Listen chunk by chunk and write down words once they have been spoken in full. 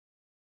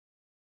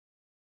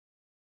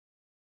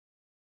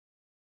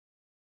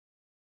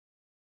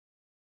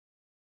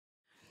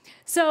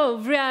So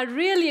we are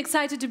really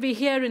excited to be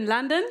here in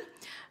London.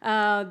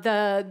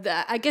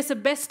 I guess the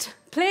best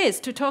place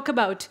to talk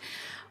about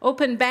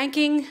open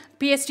banking,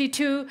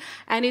 PSD2,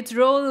 and its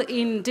role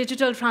in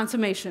digital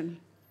transformation.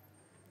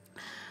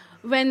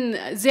 When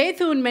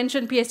Zaytun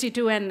mentioned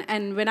PSD2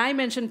 and when I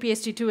mentioned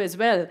PSD2 as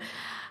well,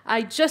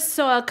 I just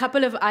saw a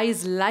couple of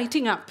eyes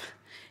lighting up.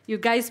 You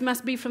guys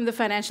must be from the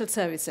financial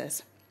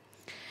services.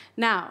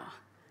 Now,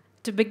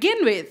 to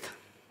begin with,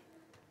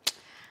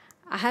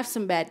 I have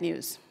some bad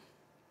news.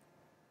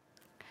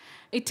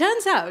 It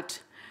turns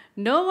out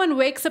no one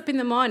wakes up in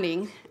the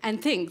morning and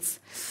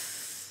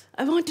thinks,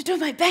 I want to do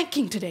my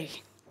banking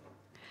today.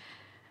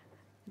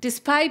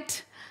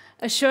 Despite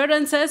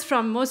assurances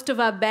from most of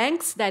our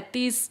banks that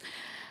these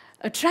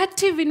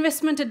attractive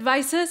investment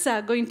advisors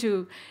are going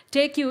to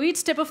take you each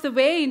step of the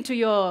way into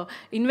your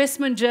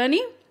investment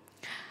journey,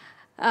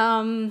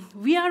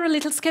 we are a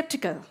little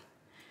skeptical.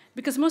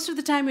 Because most of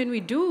the time when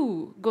we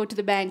do go to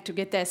the bank to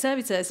get their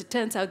services, it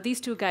turns out these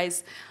two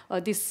guys,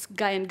 or this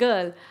guy and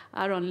girl,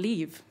 are on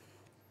leave.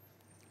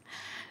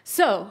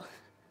 So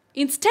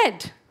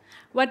instead,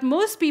 what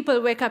most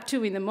people wake up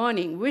to in the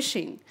morning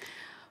wishing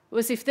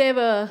was if they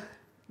were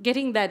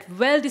getting that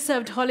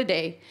well-deserved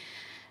holiday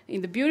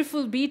in the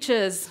beautiful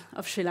beaches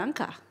of Sri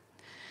Lanka,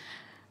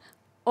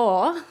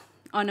 or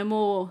on a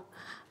more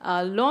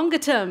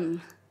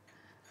longer-term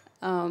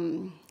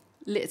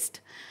list,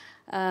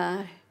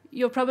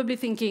 you're probably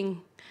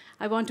thinking,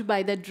 I want to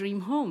buy that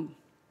dream home.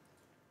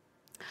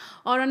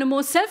 Or on a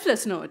more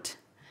selfless note,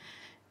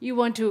 you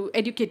want to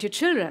educate your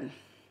children.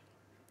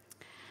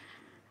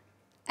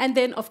 And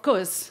then, of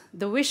course,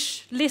 the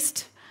wish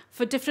list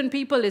for different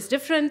people is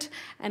different,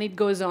 and it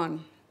goes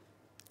on.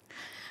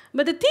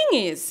 But the thing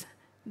is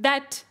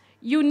that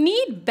you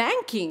need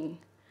banking,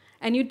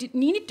 and you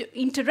need to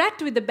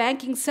interact with the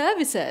banking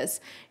services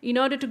in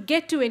order to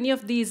get to any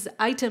of these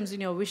items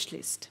in your wish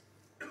list.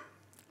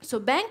 So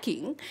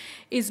banking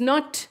is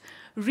not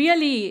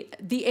really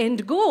the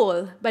end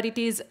goal, but it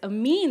is a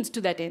means to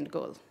that end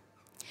goal.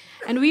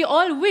 And we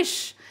all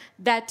wish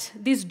that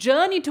this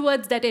journey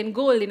towards that end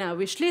goal in our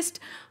wish list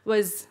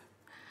was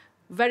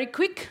very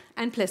quick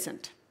and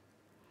pleasant.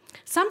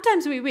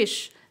 Sometimes we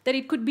wish that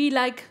it could be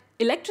like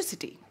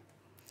electricity.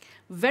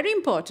 Very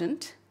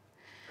important,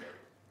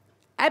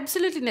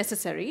 absolutely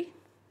necessary,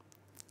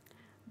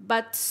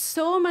 but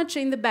so much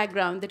in the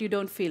background that you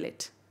don't feel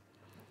it.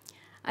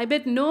 I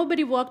bet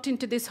nobody walked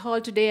into this hall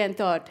today and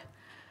thought,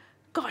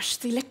 gosh,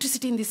 the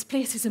electricity in this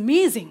place is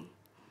amazing.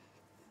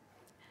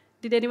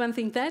 Did anyone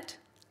think that?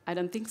 I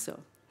don't think so.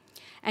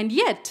 And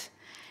yet,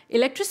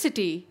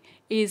 electricity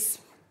is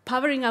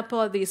powering up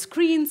all these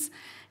screens.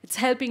 It's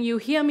helping you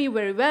hear me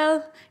very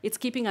well. It's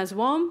keeping us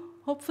warm,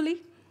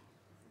 hopefully.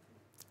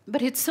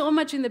 But it's so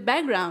much in the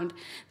background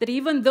that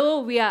even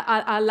though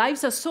our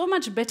lives are so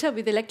much better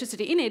with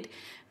electricity in it,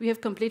 we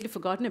have completely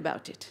forgotten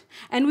about it.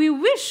 And we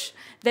wish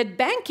that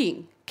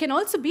banking can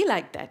also be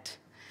like that,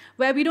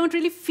 where we don't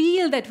really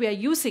feel that we are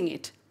using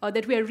it or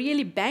that we are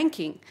really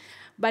banking,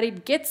 but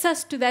it gets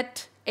us to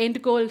that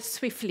end goal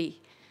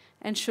swiftly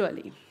and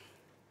surely.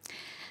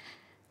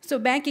 So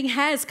banking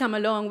has come a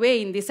long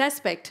way in this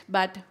aspect,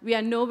 but we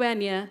are nowhere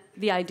near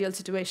the ideal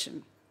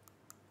situation.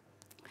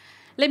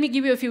 Let me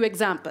give you a few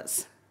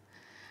examples.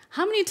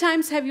 How many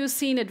times have you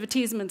seen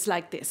advertisements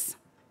like this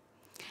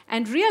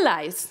and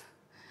realize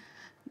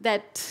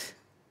that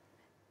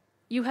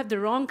you have the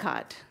wrong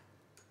card?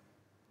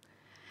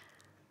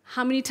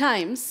 How many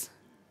times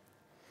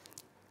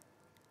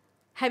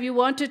have you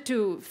wanted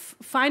to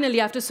finally,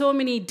 after so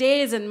many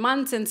days and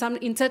months and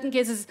in certain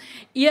cases,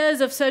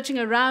 years of searching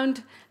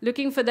around,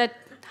 looking for that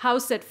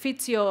house that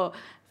fits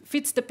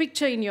the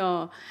picture in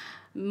your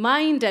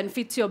mind and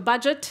fits your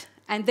budget,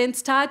 and then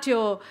start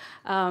your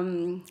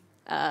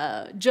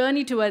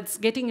journey towards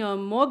getting your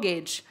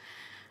mortgage?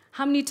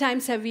 How many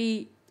times have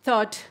we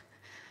thought,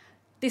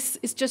 this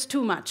is just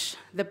too much?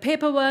 The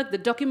paperwork, the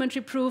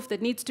documentary proof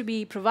that needs to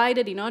be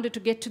provided in order to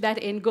get to that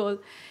end goal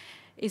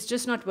is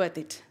just not worth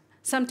it.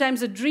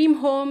 Sometimes a dream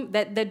home,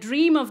 the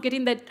dream of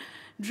getting that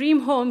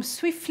dream home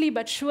swiftly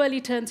but surely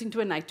turns into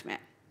a nightmare.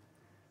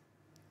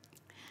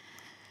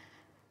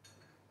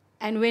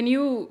 And when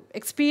you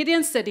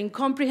experience that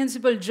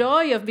incomprehensible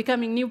joy of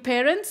becoming new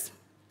parents,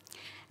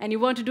 and you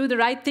want to do the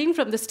right thing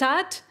from the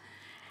start,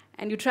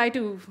 and you try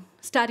to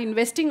start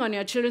investing on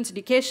your children's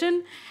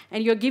education,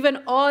 and you're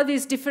given all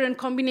these different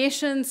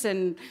combinations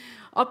and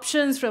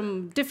options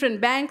from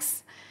different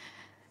banks,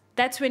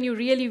 that's when you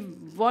really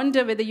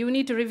wonder whether you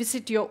need to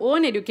revisit your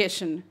own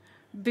education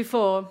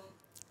before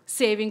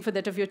saving for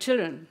that of your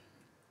children.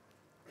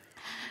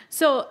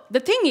 So the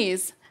thing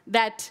is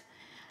that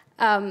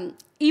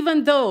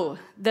even though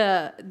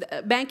the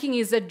banking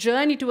is a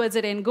journey towards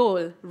an end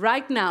goal,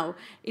 right now,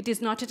 it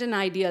is not at an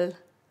ideal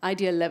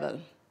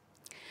level.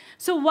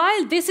 So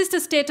while this is the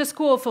status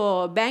quo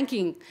for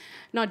banking,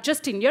 not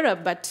just in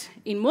Europe, but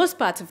in most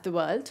parts of the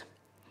world,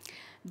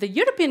 the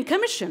European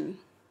Commission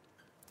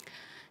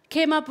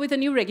came up with a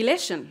new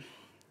regulation.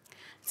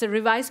 It's a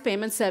revised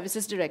Payment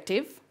Services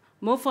Directive,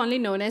 more fondly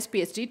known as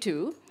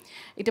PSD2,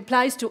 It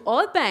applies to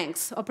all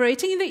banks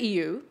operating in the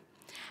EU,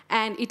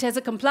 and it has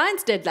a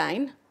compliance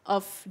deadline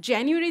of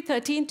January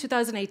 13,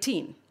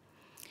 2018,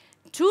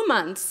 2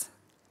 months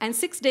and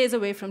 6 days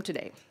away from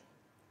today.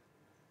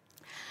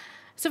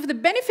 So for the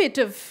benefit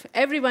of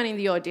everyone in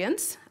the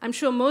audience, I'm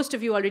sure most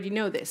of you already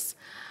know this,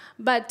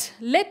 but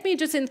let me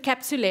just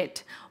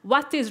encapsulate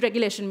what this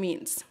regulation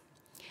means.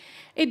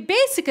 It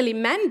basically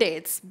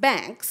mandates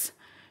banks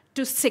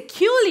to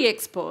securely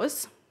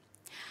expose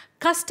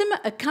customer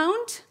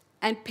account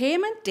and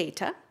payment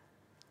data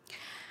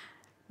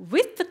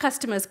with the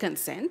customer's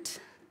consent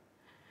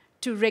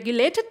to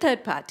regulated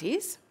third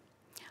parties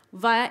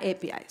via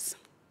APIs.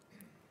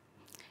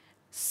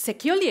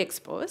 Securely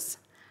expose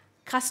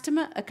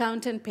customer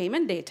account and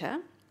payment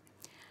data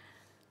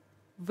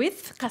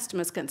with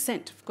customers'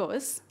 consent, of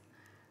course,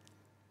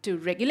 to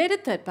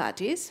regulated third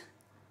parties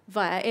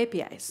via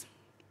APIs.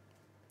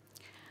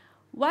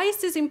 Why is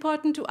this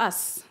important to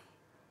us?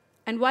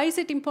 And why is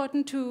it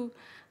important to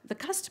the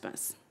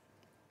customers?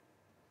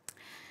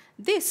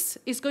 This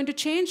is going to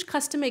change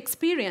customer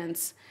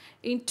experience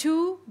in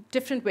 2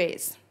 different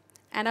ways,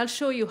 and I'll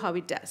show you how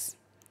it does.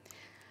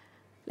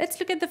 Let's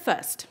look at the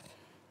first.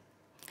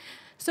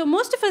 So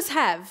most of us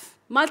have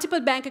multiple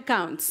bank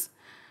accounts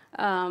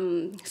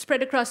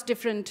spread across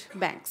different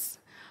banks.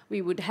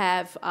 We would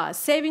have our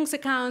savings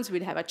accounts,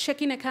 we'd have our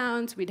checking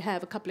accounts, we'd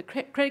have a couple of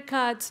credit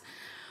cards,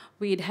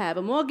 we'd have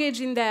a mortgage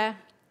in there,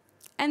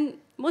 and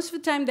most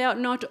of the time they are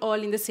not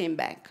all in the same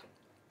bank.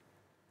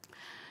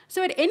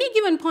 So at any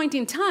given point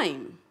in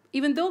time,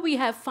 even though we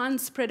have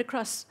funds spread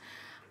across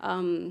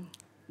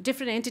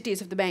different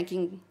entities of the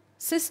banking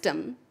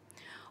system,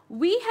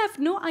 we have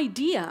no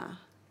idea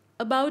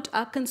about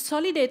our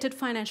consolidated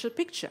financial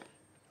picture.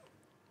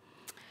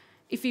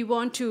 If we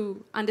want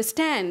to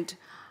understand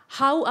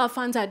how our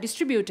funds are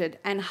distributed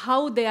and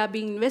how they are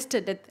being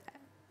invested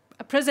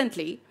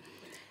presently,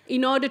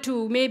 in order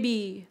to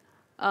maybe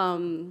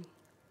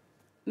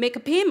make a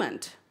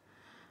payment,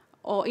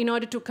 or in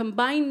order to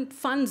combine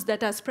funds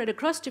that are spread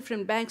across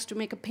different banks to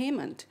make a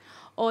payment,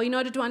 or in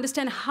order to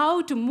understand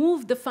how to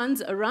move the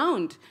funds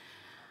around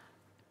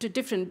to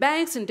different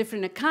banks and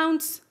different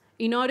accounts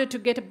in order to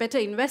get a better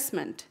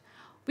investment,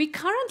 we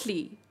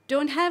currently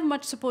don't have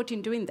much support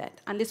in doing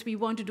that unless we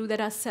want to do that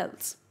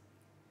ourselves.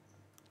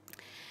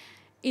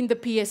 In the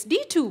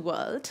PSD2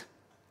 world,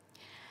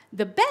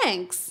 the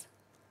banks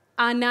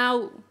are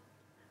now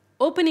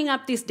opening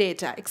up this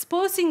data,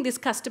 exposing this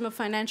customer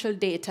financial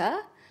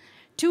data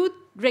to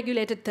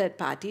regulated third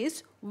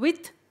parties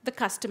with the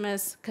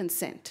customer's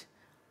consent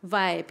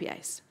via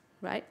APIs,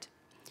 right?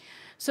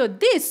 So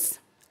this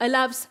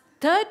allows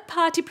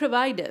third-party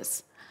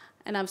providers,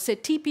 and I've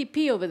said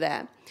TPP over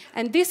there,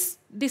 and this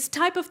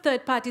type of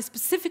third party is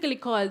specifically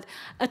called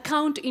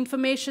Account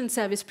Information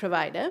Service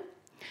Provider,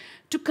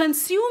 to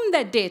consume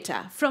that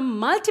data from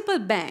multiple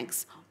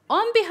banks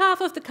on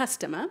behalf of the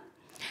customer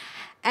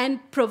and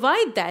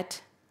provide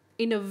that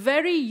in a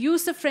very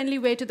user-friendly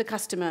way to the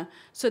customer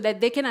so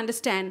that they can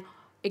understand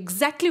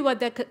exactly what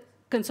their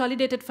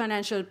consolidated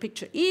financial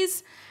picture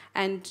is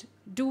and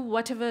do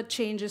whatever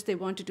changes they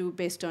want to do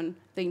based on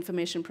the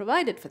information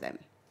provided for them.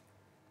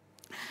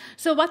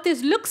 So what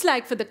this looks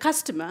like for the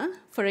customer,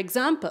 for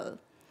example,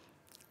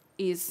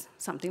 is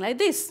something like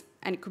this,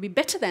 and it could be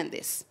better than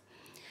this.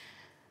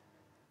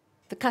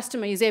 The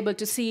customer is able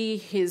to see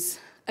his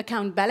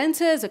account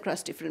balances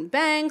across different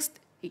banks.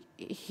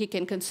 He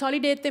can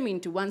consolidate them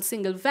into one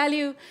single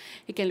value.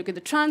 He can look at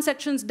the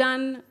transactions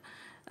done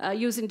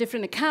using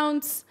different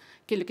accounts.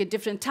 He can look at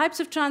different types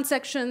of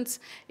transactions.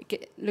 He can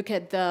look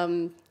at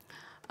the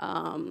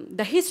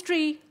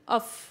history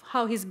of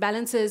how his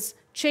balances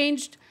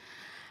changed.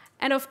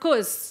 And of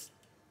course,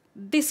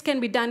 this can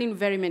be done in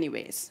very many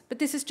ways. But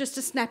this is just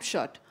a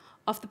snapshot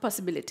of the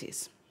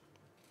possibilities.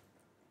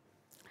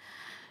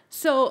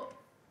 So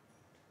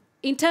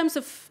in terms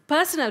of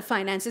personal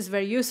finance, it's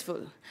very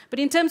useful. But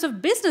in terms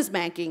of business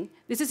banking,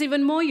 this is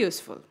even more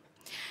useful.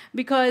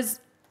 Because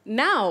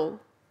now,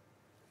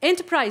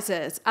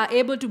 enterprises are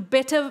able to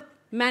better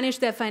manage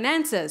their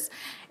finances,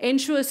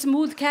 ensure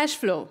smooth cash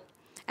flow,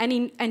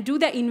 and do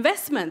their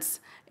investments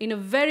in a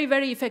very,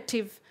 very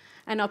effective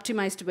and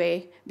optimized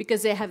way,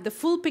 because they have the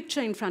full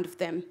picture in front of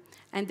them,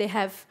 and they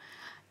have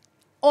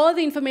all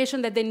the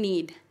information that they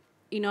need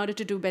in order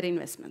to do better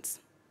investments.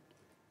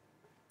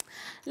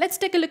 Let's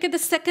take a look at the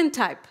second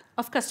type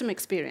of customer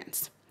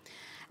experience.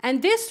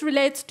 And this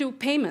relates to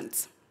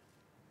payments.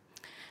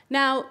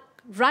 Now,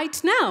 right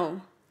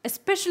now,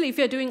 especially if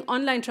you're doing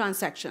online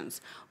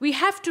transactions, we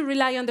have to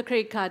rely on the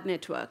credit card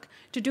network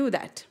to do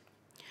that.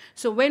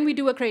 So when we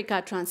do a credit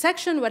card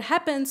transaction, what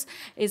happens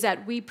is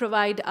that we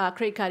provide our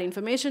credit card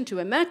information to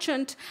a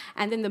merchant,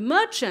 and then the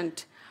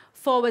merchant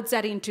forwards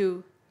that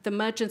into the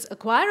merchant's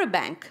acquirer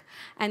bank,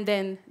 and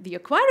then the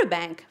acquirer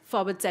bank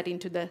forwards that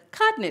into the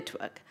card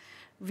network,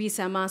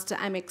 Visa, Master,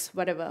 Amex,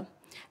 whatever.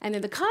 And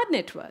then the card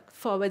network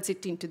forwards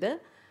it into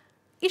the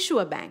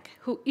issuer bank,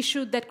 who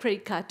issued that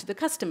credit card to the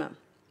customer.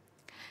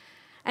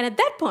 And at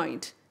that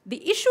point,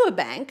 the issuer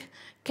bank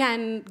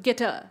can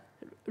get a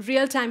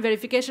real-time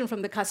verification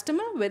from the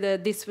customer, whether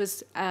this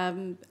was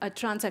a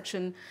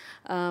transaction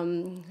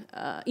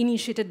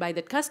initiated by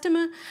that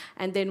customer.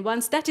 And then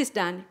once that is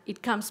done,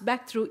 it comes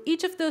back through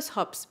each of those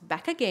hops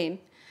back again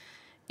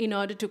in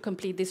order to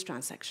complete this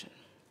transaction.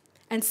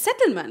 And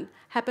settlement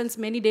happens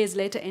many days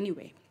later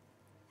anyway.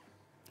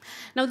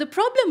 Now, the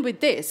problem with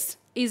this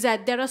is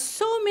that there are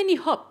so many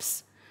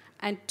hops,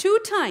 and 2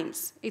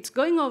 times it's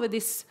going over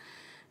these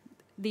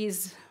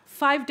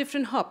 5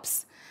 different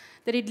hops,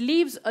 that it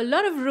leaves a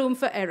lot of room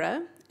for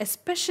error,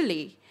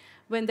 especially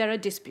when there are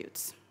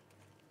disputes.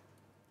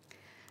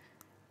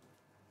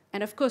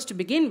 And of course, to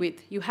begin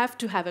with, you have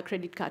to have a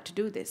credit card to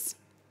do this.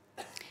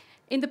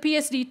 In the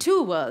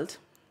PSD2 world,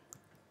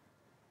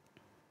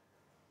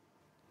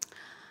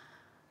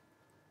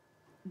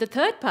 the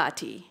third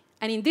party,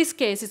 and in this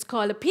case it's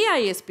called a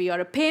PISP, or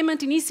a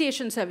Payment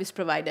Initiation Service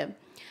Provider,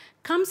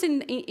 comes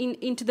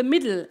into the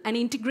middle and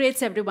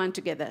integrates everyone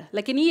together,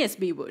 like an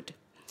ESB would.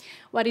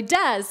 What it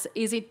does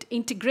is it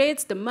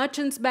integrates the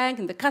merchant's bank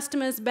and the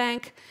customer's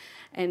bank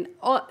and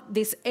all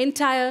this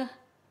entire,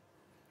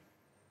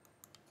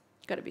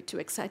 got to be too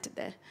excited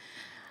there.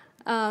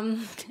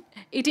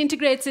 It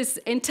integrates this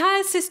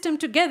entire system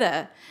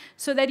together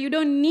so that you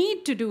don't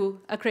need to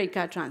do a credit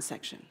card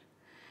transaction.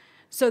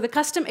 So the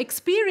custom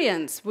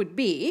experience would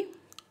be,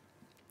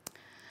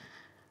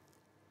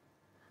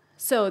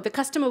 so the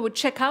customer would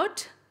check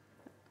out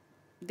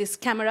this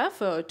camera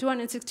for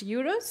 260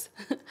 euros.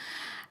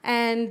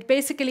 And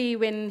basically,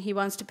 when he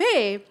wants to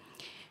pay,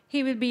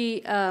 he will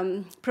be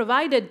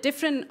provided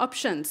different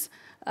options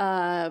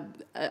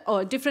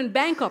or different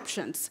bank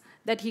options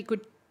that he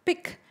could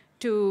pick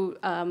to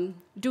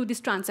do this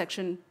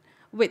transaction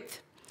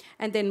with.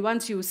 And then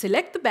once you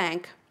select the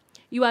bank,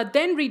 you are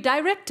then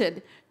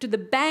redirected to the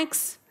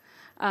bank's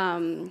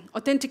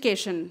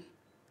authentication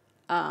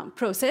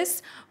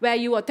process, where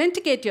you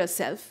authenticate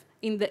yourself.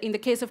 In the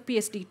case of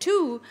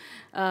PSD2,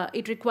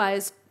 it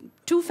requires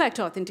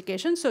 2-factor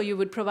authentication. So you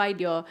would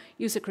provide your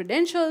user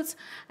credentials,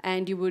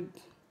 and you would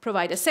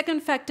provide a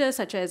second factor,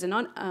 such as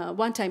a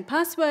one-time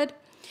password.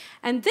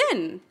 And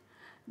then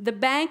the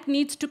bank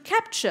needs to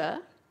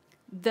capture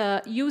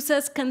the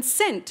user's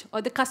consent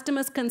or the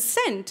customer's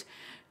consent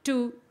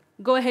to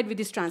go ahead with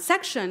this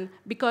transaction,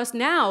 because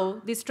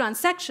now this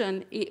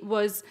transaction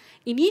was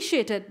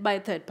initiated by a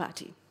third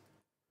party.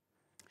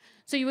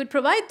 So you would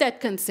provide that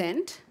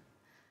consent,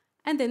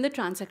 and then the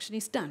transaction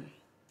is done.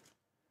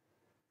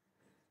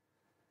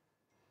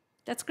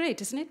 That's great,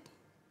 isn't it?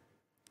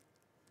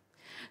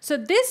 So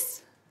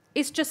this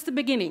is just the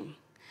beginning.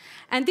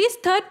 And these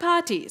third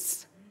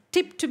parties,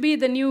 tipped to be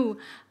the new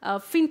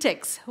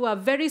fintechs who are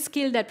very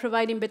skilled at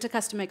providing better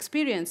customer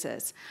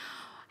experiences,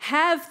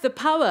 have the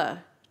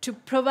power to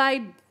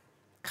provide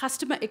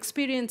customer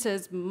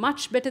experiences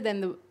much better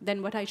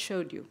than what I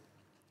showed you.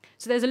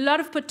 So there's a lot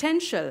of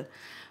potential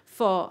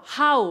for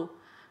how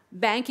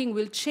banking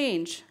will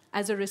change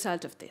as a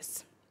result of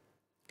this.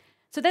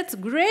 So that's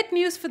great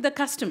news for the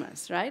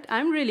customers, right?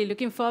 I'm really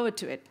looking forward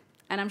to it,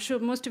 and I'm sure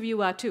most of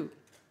you are too.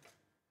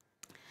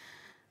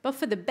 But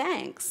for the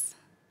banks,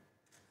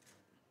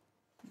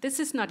 this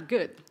is not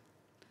good.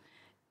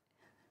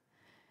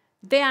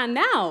 They are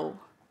now,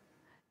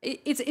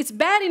 it's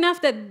bad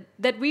enough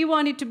that we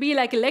want it to be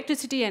like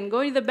electricity and go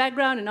into the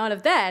background and all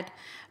of that,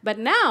 but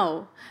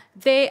now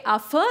they are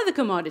further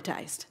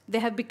commoditized. They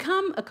have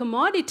become a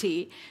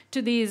commodity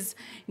to these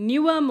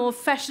newer, more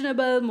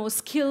fashionable, more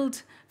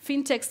skilled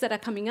fintechs that are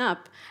coming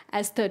up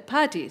as third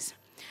parties.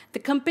 The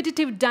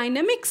competitive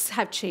dynamics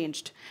have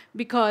changed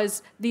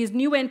because these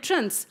new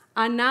entrants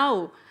are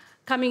now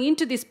coming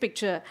into this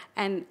picture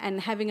and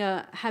having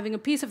a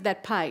piece of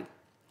that pie.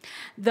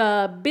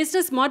 The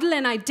business model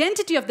and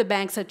identity of the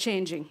banks are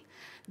changing.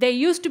 They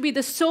used to be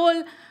the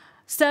sole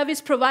service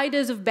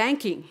providers of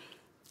banking,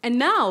 and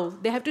now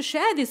they have to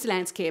share this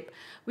landscape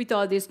with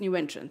all these new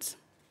entrants.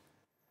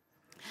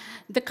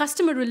 The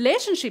customer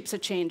relationships are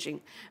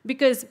changing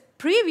because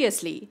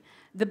previously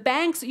the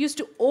banks used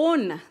to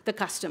own the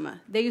customer.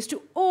 They used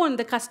to own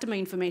the customer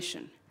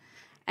information.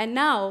 And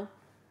now,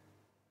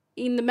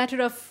 in the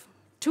matter of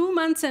 2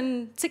 months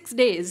and 6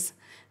 days,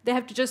 they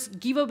have to just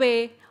give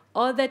away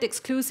all that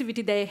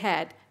exclusivity they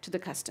had to the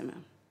customer.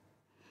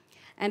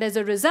 And as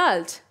a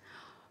result,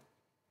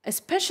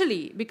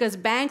 especially because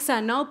banks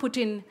are now put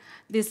in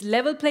this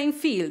level playing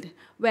field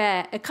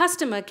where a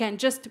customer can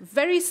just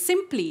very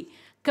simply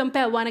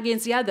compare one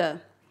against the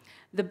other,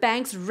 the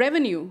bank's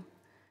revenue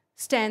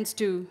stands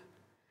to,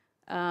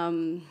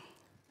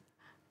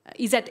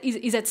 is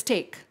at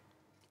stake.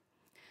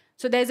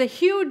 So there's a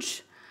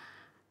huge,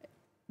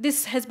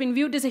 this has been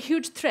viewed as a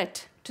huge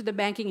threat to the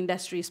banking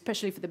industry,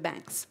 especially for the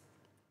banks.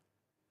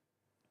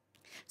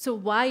 So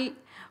why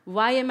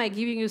am I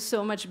giving you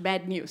so much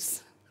bad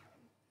news?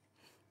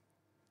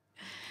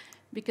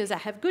 Because I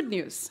have good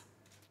news.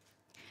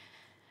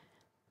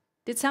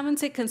 Did someone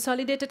say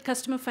consolidated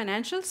customer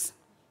financials?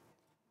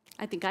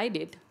 I think I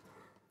did.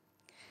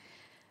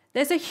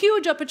 There's a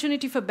huge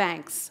opportunity for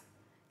banks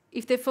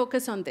if they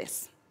focus on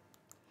this.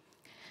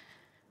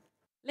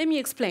 Let me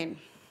explain.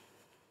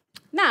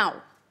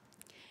 Now,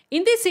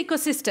 In this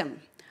ecosystem,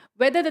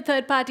 whether the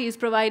third party is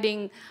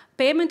providing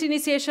payment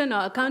initiation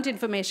or account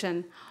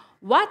information,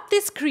 what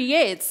this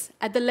creates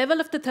at the level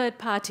of the third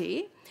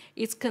party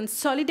is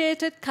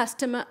consolidated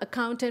customer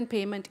account and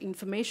payment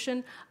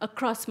information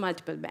across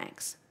multiple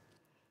banks.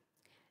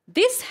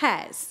 This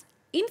has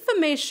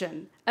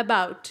information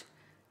about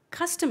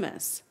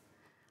customers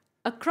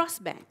across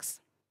banks,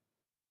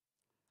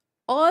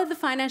 all the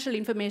financial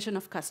information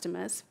of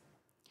customers.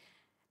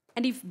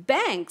 And if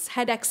banks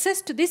had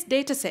access to this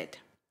data set,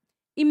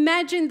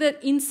 imagine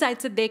the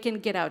insights that they can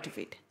get out of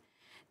it.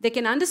 They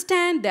can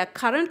understand their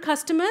current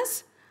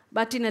customers,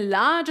 but in a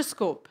larger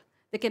scope.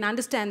 They can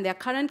understand their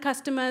current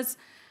customers'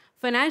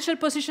 financial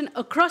position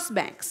across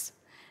banks.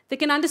 They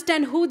can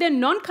understand who their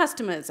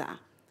non-customers are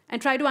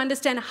and try to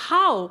understand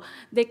how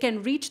they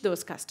can reach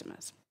those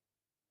customers.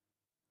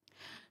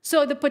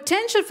 So the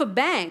potential for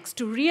banks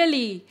to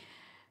really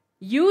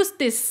use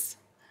this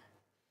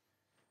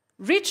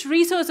rich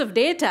resource of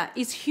data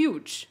is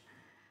huge.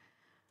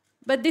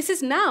 But this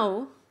is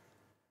now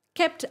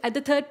kept at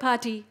the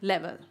third-party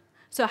level.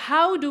 So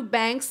how do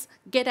banks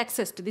get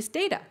access to this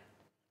data?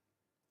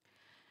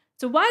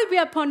 So while we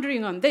are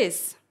pondering on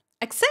this,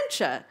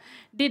 Accenture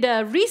did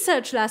a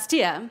research last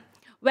year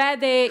where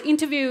they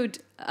interviewed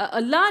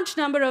a large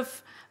number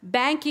of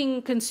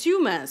banking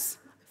consumers,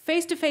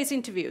 face-to-face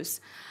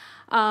interviews,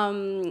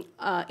 in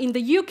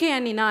the UK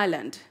and in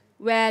Ireland,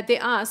 where they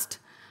asked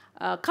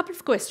a couple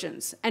of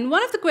questions. And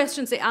one of the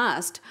questions they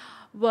asked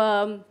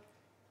were,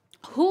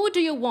 who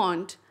do you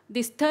want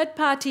this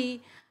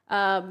third-party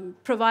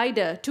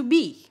provider to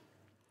be?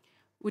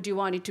 Would you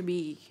want it to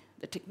be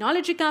the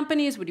technology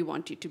companies? Would you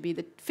want it to be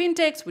the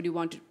fintechs? Would you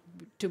want it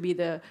to be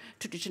the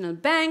traditional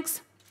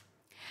banks?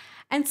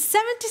 And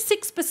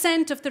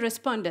 76% of the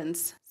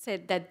respondents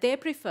said that they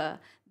prefer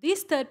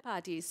these third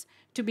parties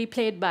to be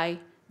played by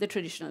the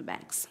traditional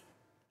banks.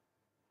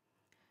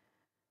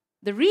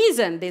 The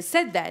reason they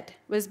said that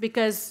was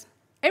because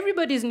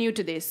everybody is new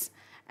to this,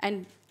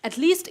 and at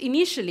least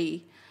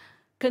initially,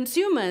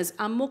 consumers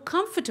are more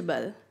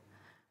comfortable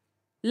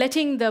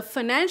letting the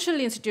financial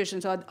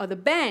institutions or the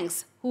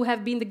banks who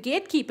have been the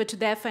gatekeeper to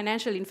their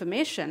financial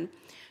information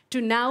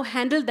to now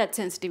handle that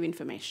sensitive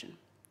information.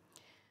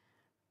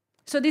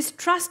 So this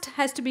trust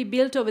has to be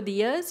built over the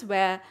years,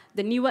 where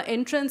the newer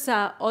entrants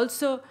are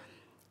also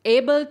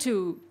able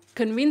to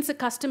convince the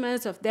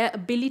customers of their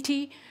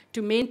ability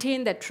to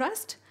maintain that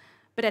trust.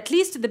 But at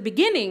least at the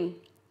beginning,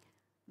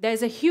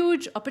 there's a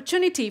huge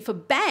opportunity for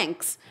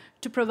banks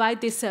to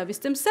provide this service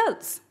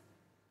themselves.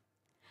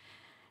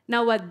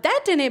 Now, what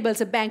that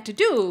enables a bank to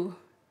do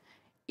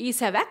is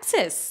have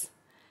access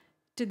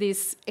to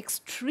this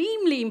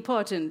extremely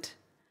important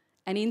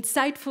and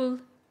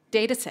insightful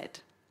data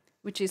set,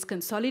 which is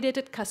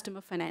consolidated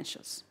customer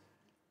financials.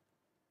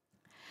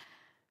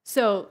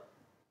 So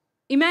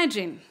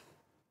imagine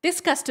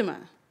this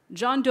customer,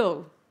 John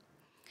Doe.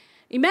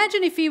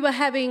 Imagine if he was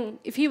having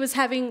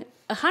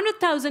a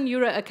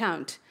 €100,000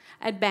 account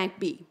at Bank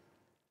B.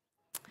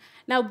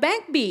 Now,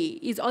 Bank B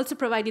is also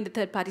providing the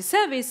third-party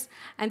service,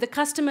 and the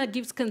customer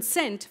gives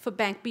consent for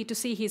Bank B to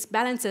see his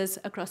balances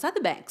across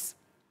other banks.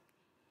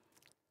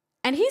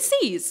 And he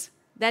sees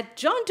that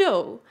John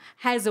Doe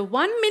has a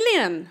 €1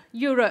 million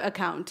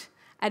account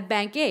at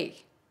Bank A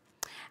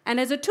and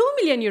has a €2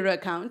 million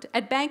account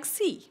at Bank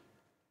C.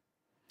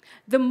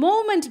 The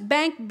moment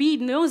Bank B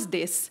knows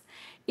this,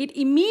 it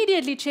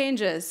immediately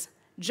changes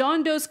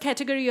John Doe's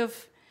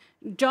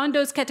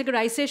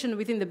categorization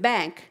within the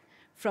bank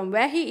from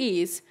where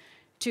he is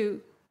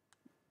to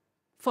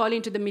fall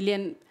into the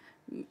million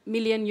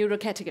euro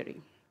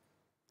category.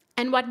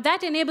 And what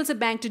that enables a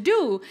bank to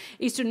do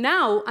is to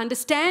now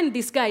understand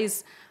this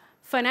guy's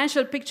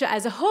financial picture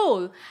as a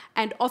whole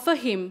and offer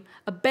him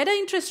a better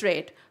interest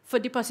rate for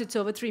deposits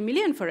over 3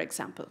 million, for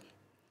example,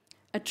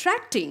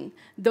 attracting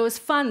those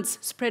funds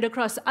spread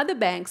across other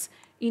banks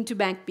into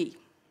Bank B.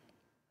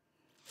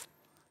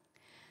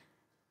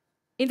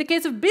 In the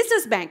case of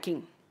business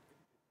banking,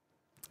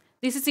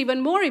 this is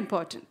even more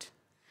important,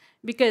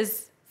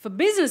 because for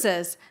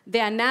businesses, they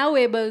are now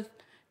able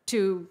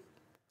to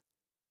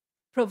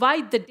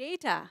provide the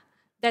data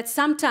that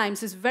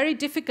sometimes is very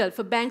difficult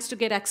for banks to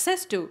get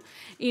access to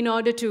in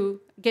order to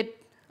get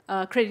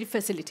credit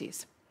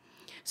facilities.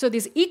 So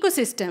this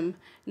ecosystem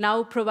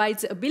now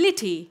provides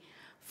ability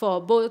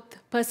for both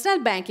personal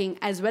banking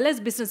as well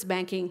as business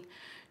banking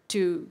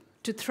to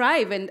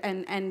thrive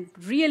and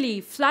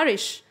really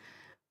flourish,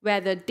 where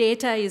the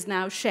data is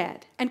now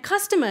shared. And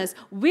customers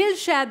will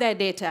share their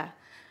data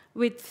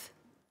with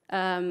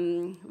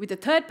a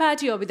third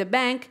party or with a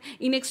bank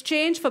in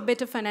exchange for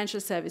better financial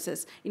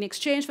services, in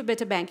exchange for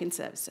better banking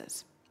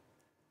services.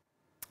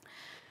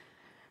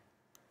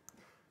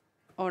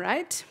 All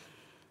right?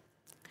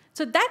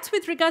 So that's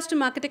with regards to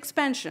market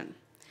expansion.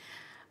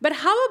 But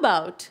how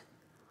about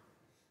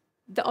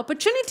the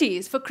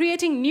opportunities for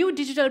creating new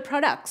digital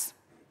products?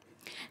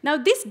 Now,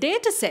 this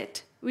data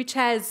set, which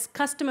has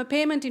customer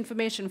payment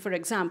information, for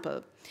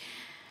example,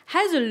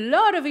 has a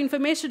lot of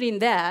information in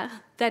there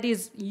that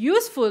is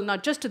useful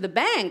not just to the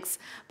banks,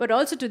 but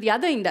also to the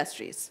other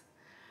industries.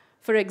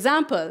 For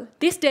example,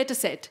 this data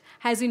set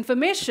has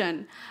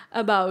information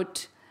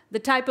about the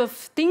type of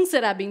things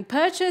that are being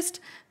purchased,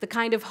 the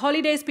kind of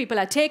holidays people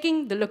are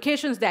taking, the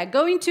locations they're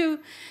going to,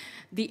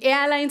 the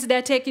airlines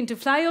they're taking to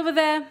fly over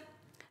there,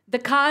 the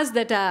cars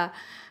that are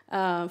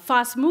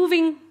fast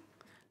moving,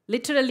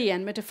 literally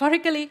and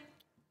metaphorically.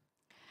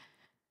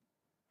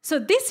 So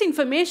this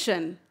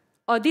information,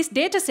 or this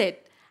data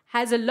set,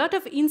 has a lot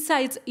of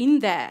insights in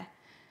there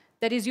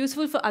that is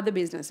useful for other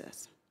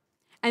businesses.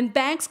 And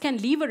banks can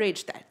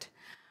leverage that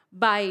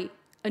by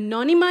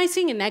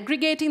anonymizing and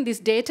aggregating this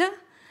data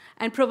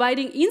and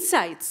providing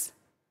insights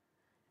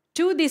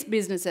to these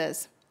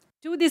businesses,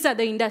 to these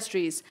other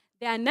industries.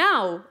 They are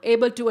now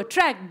able to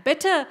attract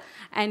better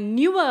and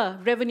newer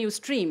revenue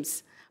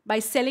streams by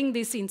selling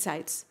these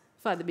insights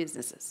for other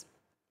businesses.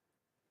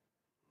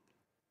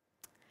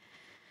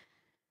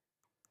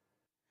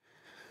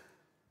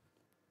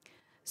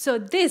 So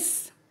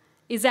this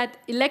is that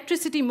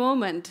electricity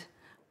moment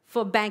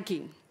for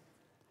banking.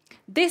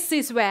 This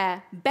is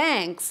where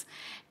banks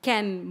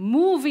can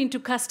move into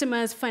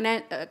customers'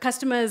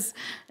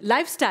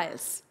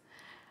 lifestyles,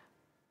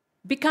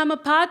 become a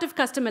part of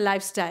customer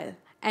lifestyle,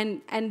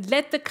 and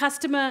let the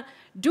customer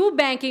do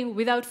banking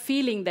without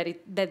feeling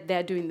that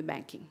they're doing the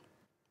banking.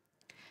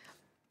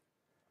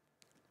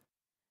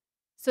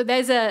 So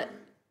there's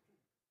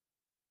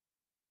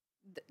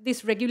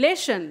this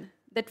regulation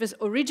that was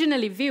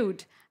originally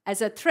viewed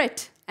as a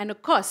threat and a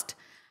cost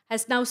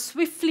has now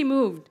swiftly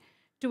moved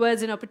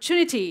towards an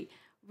opportunity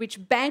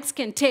which banks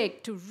can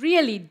take to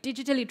really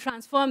digitally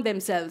transform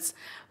themselves,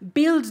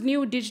 build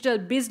new digital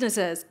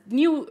businesses,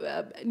 new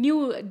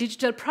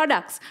digital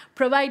products,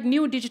 provide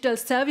new digital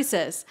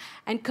services,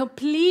 and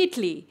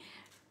completely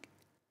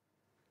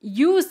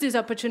use this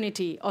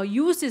opportunity or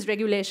use this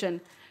regulation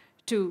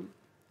to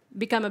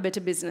become a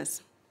better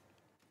business.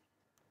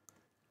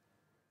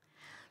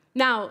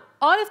 Now,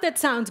 all of that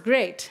sounds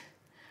great,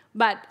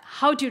 but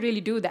how do you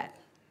really do that?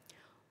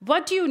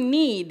 What do you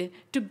need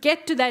to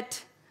get to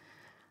that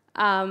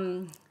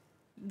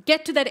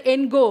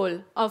end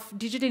goal of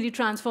digitally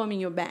transforming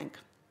your bank?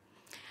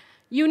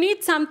 You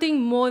need something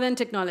more than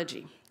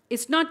technology.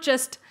 It's not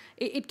just,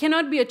 it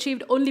cannot be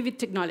achieved only with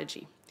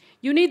technology.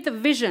 You need the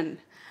vision.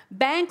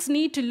 Banks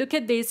need to look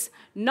at this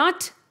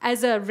not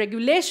as a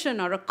regulation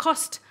or a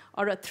cost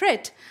or a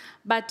threat,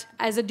 but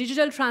as a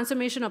digital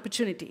transformation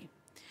opportunity.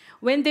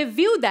 When they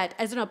view that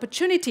as an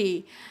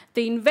opportunity,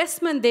 the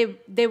investment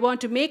they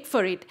want to make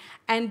for it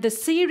and the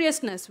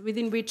seriousness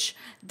within which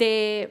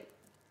they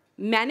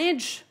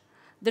manage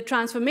the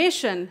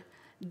transformation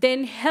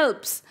then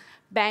helps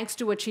banks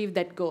to achieve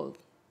that goal.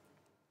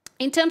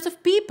 In terms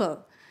of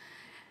people,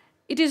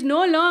 it is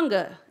no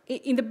longer,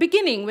 in the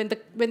beginning, when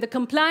the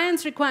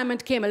compliance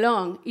requirement came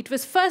along, it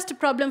was first a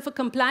problem for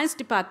compliance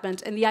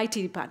department and the IT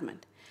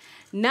department.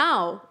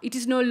 Now, it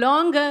is no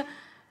longer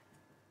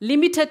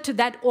limited to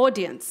that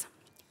audience.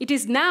 It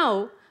is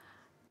now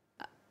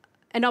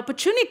an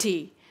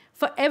opportunity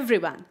for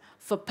everyone,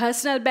 for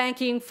personal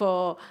banking,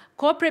 for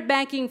corporate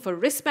banking, for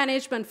risk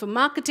management, for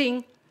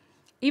marketing.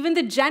 Even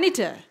the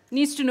janitor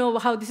needs to know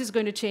how this is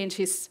going to change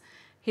his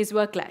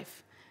work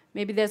life.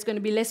 Maybe there's going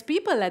to be less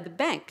people at the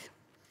bank.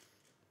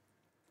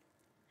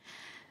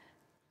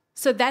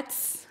 So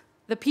that's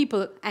the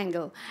people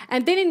angle.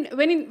 And then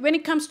when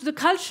it comes to the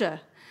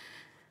culture,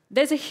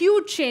 there's a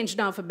huge change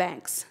now for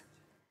banks.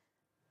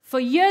 For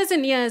years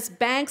and years,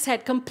 banks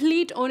had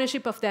complete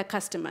ownership of their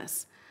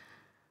customers,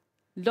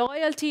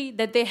 loyalty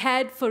that they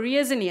had for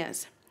years and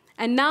years.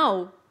 And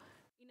now,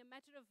 in a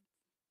matter of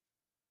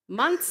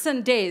months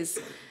and days,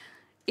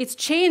 it's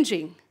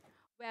changing,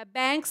 where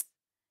banks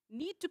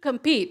need to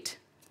compete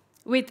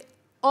with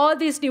all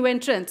these new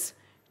entrants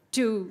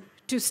to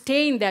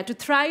stay in there, to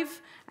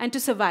thrive and to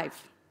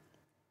survive.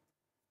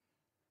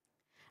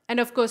 And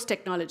of course,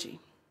 technology.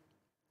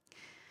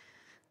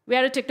 We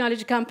are a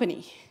technology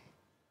company,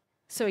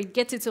 so it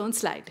gets its own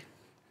slide.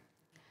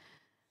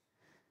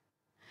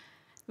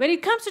 When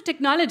it comes to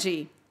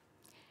technology,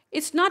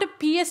 it's not a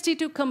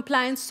PSD2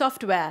 compliance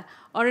software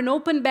or an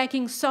open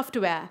banking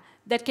software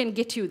that can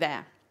get you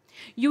there.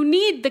 You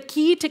need the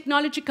key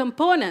technology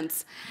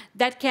components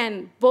that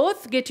can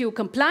both get you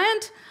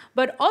compliant,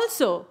 but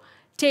also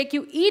take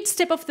you each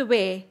step of the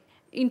way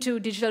into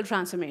digital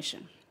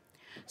transformation.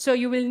 So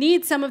you will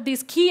need some of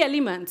these key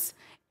elements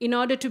in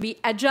order to be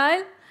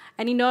agile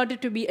and in order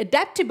to be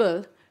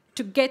adaptable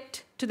to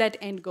get to that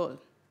end goal.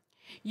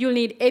 You'll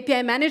need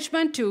API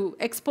management to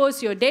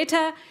expose your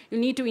data.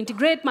 You'll need to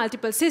integrate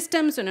multiple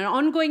systems on an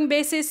ongoing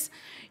basis.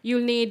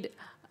 You'll need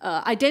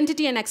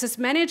identity and access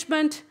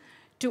management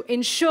to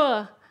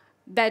ensure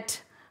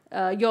that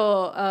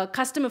your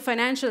customer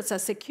financials are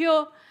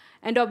secure.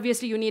 And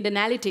obviously, you need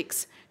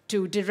analytics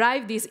to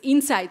derive these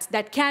insights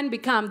that can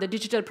become the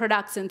digital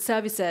products and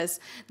services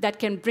that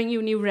can bring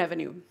you new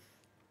revenue.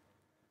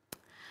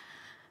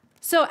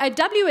 So at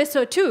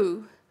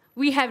WSO2,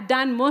 we have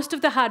done most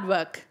of the hard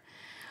work.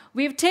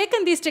 We've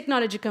taken these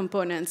technology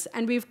components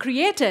and we've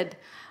created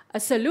a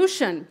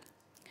solution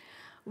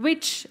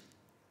which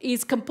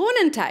is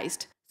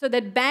componentized so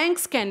that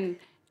banks can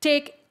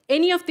take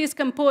any of these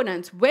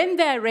components, when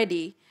they're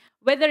ready,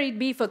 whether it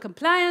be for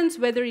compliance,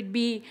 whether it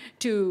be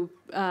to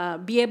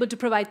be able to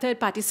provide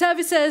third-party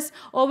services,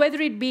 or whether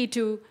it be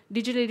to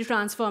digitally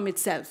transform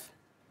itself.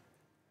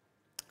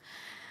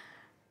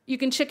 You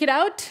can check it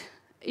out.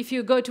 If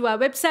you go to our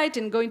website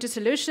and go into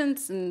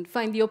solutions and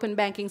find the open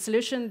banking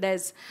solution,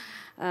 there's,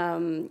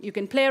 you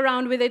can play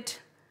around with it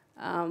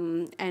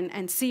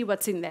and see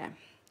what's in there.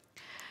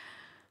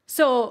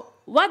 So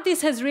what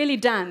this has really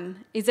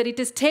done is that it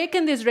has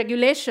taken this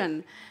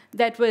regulation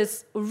that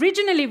was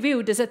originally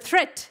viewed as a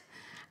threat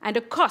and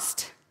a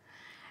cost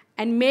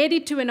and made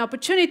it to an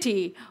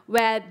opportunity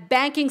where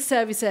banking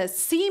services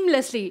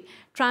seamlessly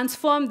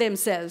transform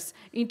themselves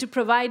into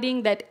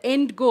providing that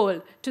end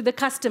goal to the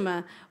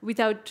customer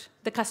without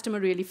the customer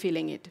really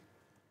feeling it.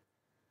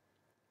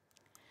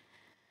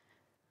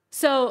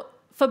 So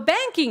for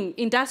banking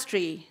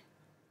industry,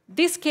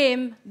 this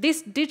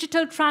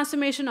digital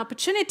transformation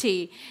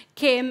opportunity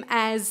came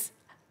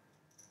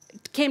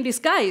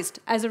disguised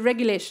as a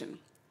regulation.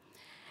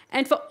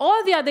 And for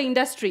all the other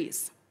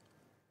industries,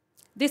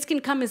 this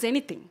can come as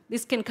anything.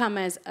 This can come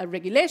as a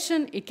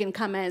regulation. It can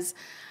come as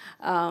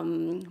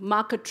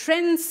market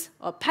trends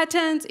or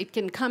patterns. It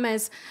can come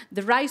as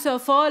the rise or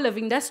fall of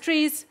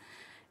industries.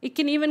 It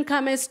can even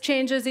come as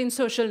changes in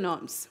social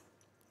norms.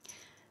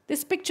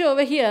 This picture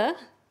over here,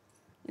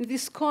 in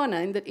this corner,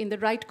 in the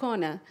right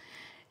corner,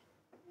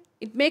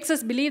 it makes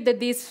us believe that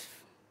these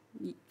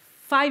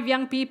 5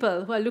 young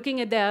people who are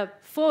looking at their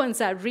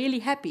phones are really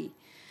happy.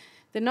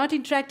 They're not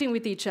interacting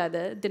with each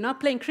other. They're not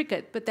playing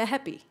cricket, but they're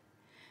happy.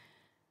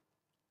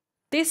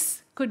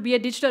 This could be a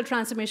digital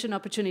transformation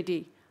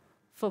opportunity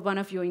for one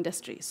of your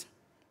industries.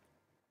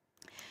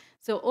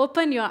 So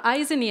open your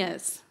eyes and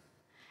ears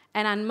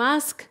and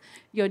unmask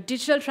your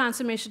digital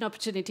transformation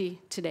opportunity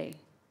today.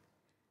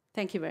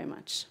 Thank you very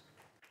much.